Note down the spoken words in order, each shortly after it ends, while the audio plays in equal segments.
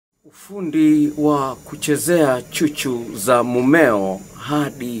Ufundi wa kuchezea chuchu za mumeo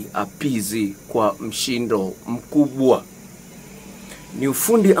hadi apizi kwa mshindo mkubwa ni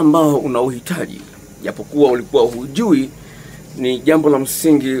ufundi ambao unauhitaji. Japokuwa ulikuwa hujui, ni jambo la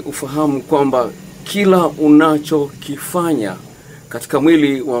msingi ufahamu kwamba kila unachokifanya katika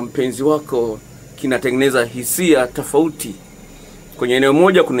mwili wa mpenzi wako kinatengeneza hisia tofauti. Kwenye eneo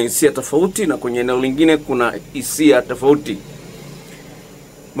moja kuna hisia tofauti na kwenye eneo lingine kuna hisia tofauti.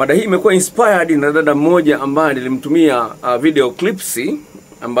 Mada hii imekuwa inspired na dada mmoja ambaye nilimtumia video clips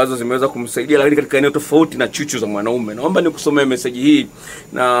ambazo zimeweza kumsaidia lakini katika eneo tofauti na chuchu za mwanaume. Naomba nikusomee message hii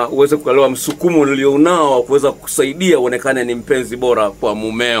na uweze kuelewa msukumo nilionao wa kuweza kusaidia uonekane ni mpenzi bora kwa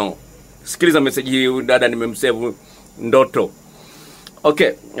mumeo. Sikiliza message hii, dada nimemsave Ndoto.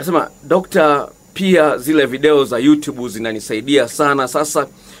 Okay, nasema Dr. pia zile video za YouTube zinanisaidia sana. Sasa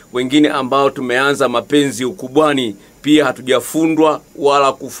wengine ambao tumeanza mapenzi ukubwani pia hatujafundwa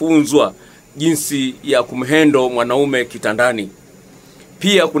wala kufunzwa jinsi ya kumhendo mwanaume kitandani.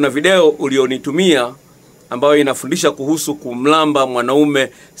 Pia kuna video ulionitumia ambayo inafundisha kuhusu kumlamba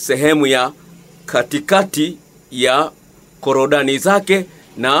mwanaume sehemu ya katikati ya korodani zake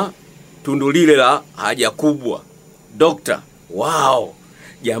na tundu lile la haja kubwa. Dr. Wow.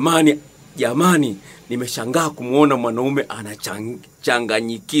 Jamani, nimeshangaa kumuona mwanaume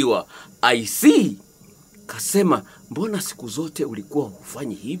anachanganyikiwa. I see. Kasema, mbona siku zote ulikuwa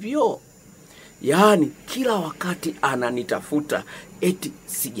hufanyi hivyo? Yaani kila wakati ananitafuta eti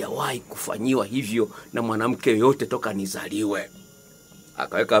sijawahi kufanyiwa hivyo na mwanamke yote toka nizaliwe.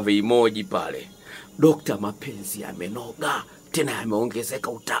 Akaweka emoji pale. Dr. mapenzi yamenoga, tena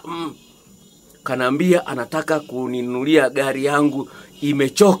yameongezeka utamu. Kanaambia anataka kuninunulia gari yangu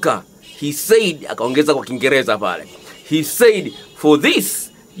imechoka. He said, akaongeza kwa Kiingereza pale. He said, for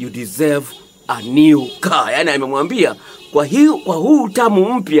this you deserve a new car. Yaani amemwambia kwa huu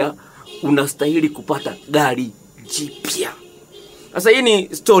utamu mpya unastahili kupata gari jipya. Sasa hii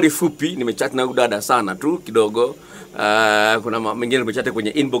ni story fupi, nimechat na dada sana tu kidogo. Kuna mengine nimechat kwenye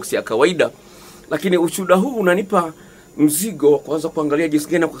inbox ya kawaida, lakini ushuhuda huu unanipa mzigo wa kuanza kuangalia jinsi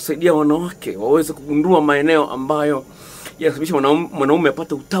gani kusaidia wanawake waweze kugundua maeneo ambayo yanasababisha mwanaume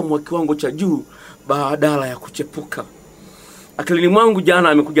apate utamu wa kiwango cha juu badala ya kuchepuka. Akilini mwangu jana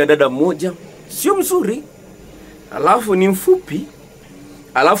amekuja dada mmoja, sio mzuri, alafu ni mfupi,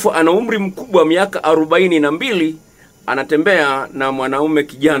 alafu ana umri mkubwa miaka 42, anatembea na mwanaume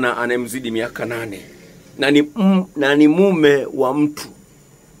kijana anemzidi miaka 8. Na ni mume wa mtu.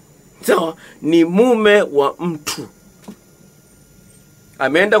 Sawa, ni mume wa mtu.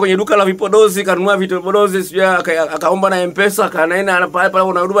 Ameenda kwenye duka la vipodozi, kanunua vipodozi, sijua akaomba na M-Pesa, kanaenda pale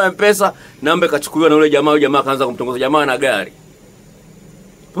una huduma ya M-Pesa, namba kachukuliwa na yule jamaa akaanza kumtongoza jamaa na gari.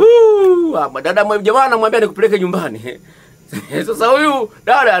 Dada mmoja jamaa anamwambia nikupeleke nyumbani. Sasa huyu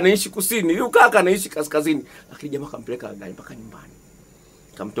dada anaishi kusini, huyu kaka anaishi kaskazini, lakini jamaa kampeleka gari mpaka nyumbani.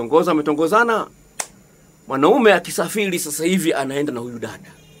 Kamtongoza, ametongozana. Mwanaume akisafiri sasa hivi anaenda na huyu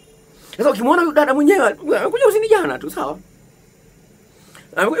dada. Sasa ukimwona huyu dada mwenyewe amekuja usini jana tu, sawa?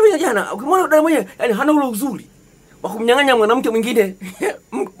 Amekuja jana, ukimwona dada mwenyewe yani hana ule uzuri wa kumnyang'anya mwanamke mwingine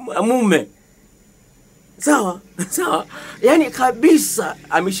mume. Sawa? Yaani kabisa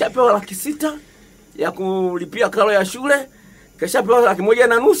ameshapewa 600,000 ya kulipia karo ya shule, keshapewa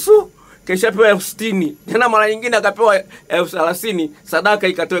 1,500,000, keshapewa 60,000. Tena mara nyingine akapewa 30,000 sadaka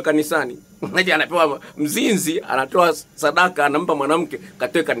ikatoe kanisani. Unaje anapewa mzinzi, anatoa sadaka anampa mwanamke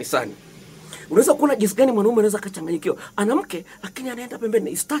katoe kanisani. Unaweza kuona jinsi gani mwanaume anaweza kachanganyikiwa. Ana mke lakini anaenda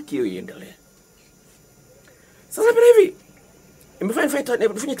pembeni, istaki hiyo iendelee. Sasa hivi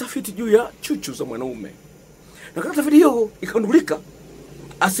imefanya tafiti juu ya chuchu za mwanaume. Na katika tafiti hiyo ikagundulika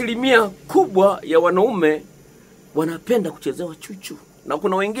asilimia kubwa ya wanaume wanapenda kuchezewa chuchu, na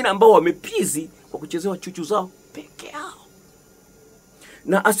kuna wengine ambao wamepizi kwa kuchezewa chuchu zao peke yao.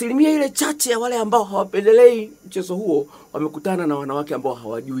 Na asilimia ile chache ya wale ambao hawapendelei mchezo huo wamekutana na wanawake ambao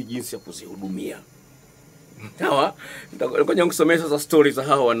hawajui jinsi ya kuzihudumia. Sawa? Nitakwenda kusomea sasa stories za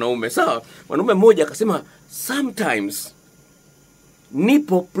hawa wanaume. Sawa? Mwanaume mmoja akasema sometimes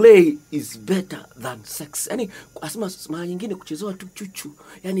nipple play is better than sex. Yaani asema mara nyingine kuchezewa tu chuchu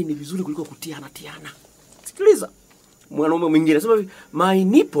yani ni vizuri kuliko kutiana. Sikiliza. Mwanaume mwingine anasema my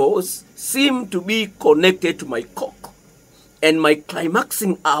nipples seem to be connected to my cock and my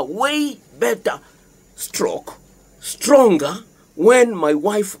climaxing are way better stronger when my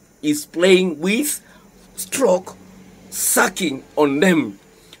wife is playing with sucking on them.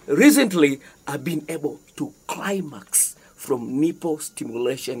 Recently I've been able to climax from nipple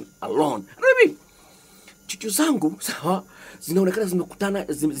stimulation alone. Chuchu zangu sawa zinaonekana zimekutana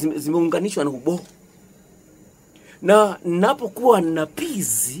zimeunganishwa na ubongo. Na napokuwa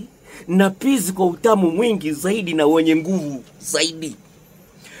napizi kwa utamu mwingi zaidi na wenye nguvu zaidi.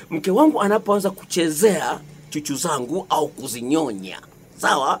 Mke wangu anapoanza kuchezea chuchu zangu au kuzinyonya,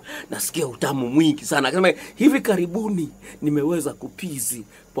 sawa, nasikia utamu mwingi sana. Akasema hivi karibuni nimeweza kupizi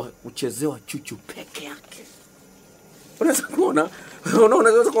kwa kuchezewa chuchu peke yake. Unaweza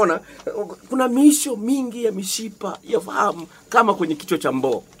kuona kuna miisho mingi ya mishipa ya fahamu kama kwenye kichwa cha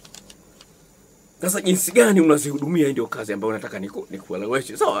mboo. Sasa jinsi gani unazihudumia, ndio kazi ambayo nataka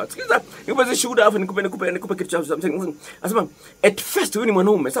nikueleweshe. Sawa, sikiliza, nikupe shuhuda afa nikupe kitu cha something. Asema at first, huyu ni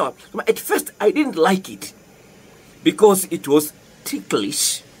mwanaume, sawa? Asema at first I didn't like it because it was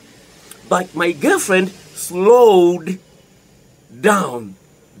ticklish, but my girlfriend slowed down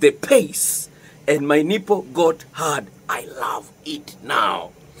the pace and my nipple got hard. I love it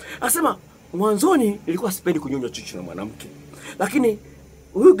now. Asema mwanzoni nilikuwa sipendi kunyonya chuchu na mwanamke, lakini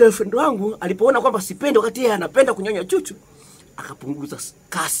huyu girlfriend wangu alipoona kwamba sipendi wakati yeye anapenda kunyonya chuchu, akapunguza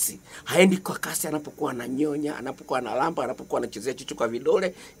kasi. Haendi kwa kasi anapokuwa ananyonya, anapokuwa analamba, anapokuwa anachezea chuchu kwa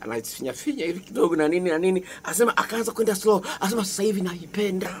vidole, anafinya hivi kidogo na nini. Asema akaanza kwenda slow. Asema sasa hivi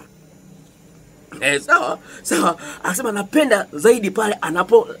naipenda. Sawa. Asema napenda zaidi pale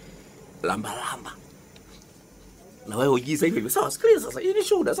anapo lamba. Na wewe ujiza hivi. Sawa, sikiliza sasa. Hii ni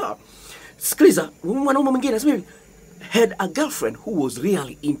shuhuda, sawa. Sikiliza, mwanaume mwingine anasema hivi, had a girlfriend who was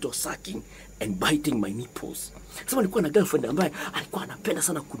really into sucking and biting my nipples. Sasa nilikuwa na girlfriend ambaye alikuwa anapenda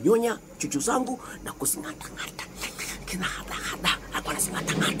sana kunyonya chuchu zangu na kuzingata-ngata. Alikuwa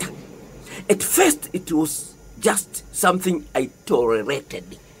anazingata-ngata. At first it was just something I tolerated.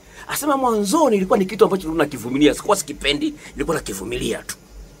 Asema mwanzoni ilikuwa ni kitu ambacho nilikuwa nakivumilia, sikuwa sikipendi, nilikuwa nakivumilia tu.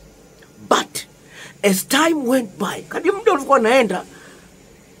 But as time went by, kadri muda ulikuwa unaenda,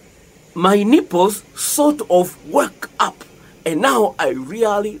 my nipples sort of woke up, and now I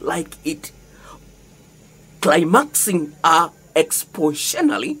really like it. Climaxing are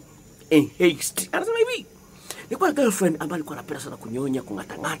exponentially enhanced. Anasema hivi, nilikuwa na girlfriend ambaye alikuwa anapenda sana kunyonya,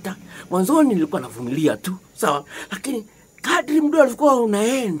 kungata-ngata. Mwanzoni nilikuwa navumilia tu, sawa? Lakini kadri muda ulikuwa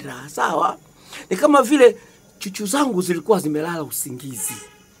unaenda, sawa, ni kama vile chuchu zangu zilikuwa zimelala usingizi.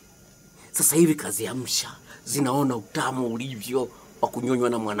 Sasa hivi kaziamsha, zinaona utamu ulivyo wa kunyonywa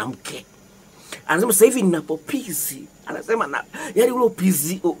na mwanamke. Anasema sasa hivi ninapopizi, anasema yani ule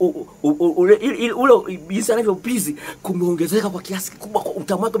upizi ule jinsi anavyopizi kumeongezeka kwa kiasi kikubwa, kwa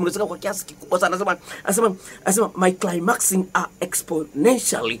utamu wake umeongezeka kwa kiasi kikubwa sana. Anasema my climaxing are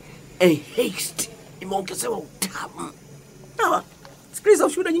exponentially enhanced. Imeongezewa utamu. Sawa. Sikiliza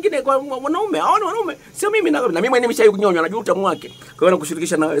ushuhuda nyingine kwa wanaume. Hawana wanaume. Sio mimi na mimi mwenyewe nimeshawahi kunyonywa, najua utamu wake. Kwa hiyo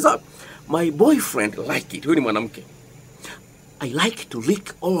nakushirikisha nawe. Sawa. My boyfriend like it. Huyu ni mwanamke. I like to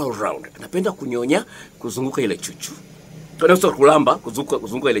lick all around. Napenda kunyonya, kuzunguka ile chuchu. Kwa hiyo kulamba,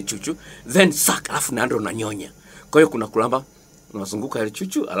 kuzunguka ile chuchu, then suck, alafu naanza unanyonya. Kwa hiyo kuna kulamba, unazunguka ile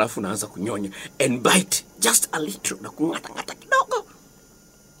chuchu, alafu naanza kunyonya, and bite just a little, na kungata-ngata kidogo.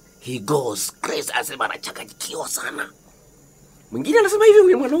 He goes crazy, anasema anachanganyikiwa sana. Mwingine anasema hivi,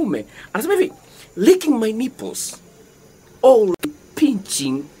 huyu mwanaume anasema hivi, licking my nipples, all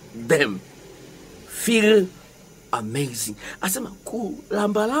pinching them, feel amazing. Asema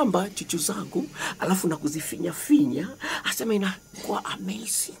kulamba chuchu zangu alafu na kuzifinya, asema inakuwa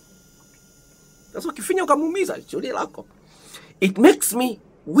amazing. Sasa ukifinya ukamuumiza chuchu lako, it makes me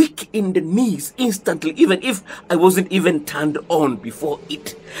weak in the knees instantly, even if I wasn't even turned on before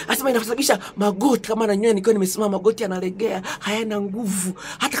it. Asema inasababisha magoti, kama na nyonya nikiwa nimesimama magoti yanalegea, hayana nguvu.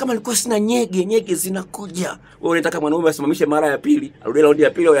 Hata kama nilikuwa sina nyege zinakuja. Wewe unataka mwanaume asimamishe mara ya pili, arudi raundi ya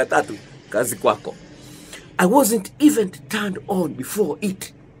pili au ya tatu, kazi kwako. I wasn't even turned on before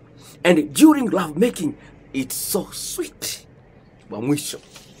it, and during love making it's so sweet. Wa mwisho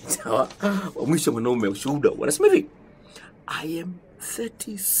mwanaume ushuhuda wanasema hivi, I am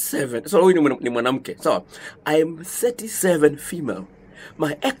 37. So huyu ni mwanamke, sawa? I am 37 female.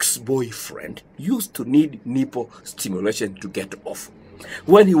 My ex-boyfriend used to need nipple stimulation to get off.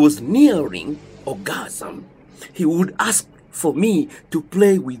 When he was nearing orgasm, he would ask for me to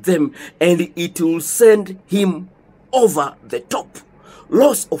play with them, and it will send him over the top.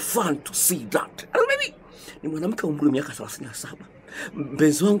 Lots of fun to see that. Maybe ni mwanamke umri wa miaka 37.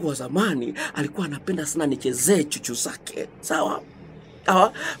 Mpenzi wangu wa zamani alikuwa anapenda sana nichezee chuchu zake, sawa?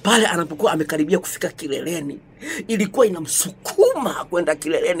 Pale anapokuwa amekaribia kufika kileleni, ilikuwa inamsukuma kwenda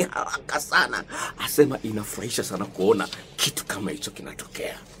kileleni haraka sana. Asema inafurahisha sana kuona kitu kama hicho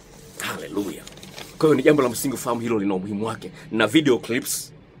kinatokea. Hallelujah. Kwa hiyo ni jambo la msingi ufahamu hilo, lina umuhimu wake. Na video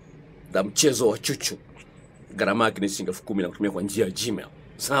clips za mchezo wa chuchu, gharama yake ni shilingi 10,000 na kutumia kwa njia ya Gmail.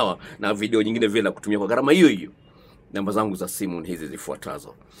 Sawa? Na video nyingine vile na kutumia kwa gharama hiyo. Namba zangu za simu ni hizi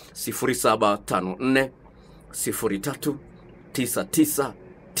zifuatazo: 0754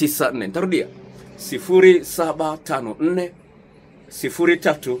 039994. Nitarudia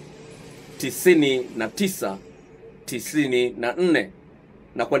 0754039994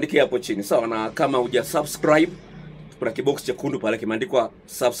 na kuandikia hapo chini, sawa. Na kama huja subscribe, kuna kibox chekundu pale kimeandikwa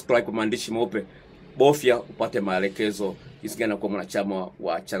subscribe kwa maandishi meupe, bofya upate maelekezo jinsi gani kuwa mwanachama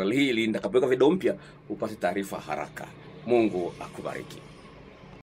wa channel hii ili nitakapoweka video mpya upate taarifa haraka. Mungu akubariki.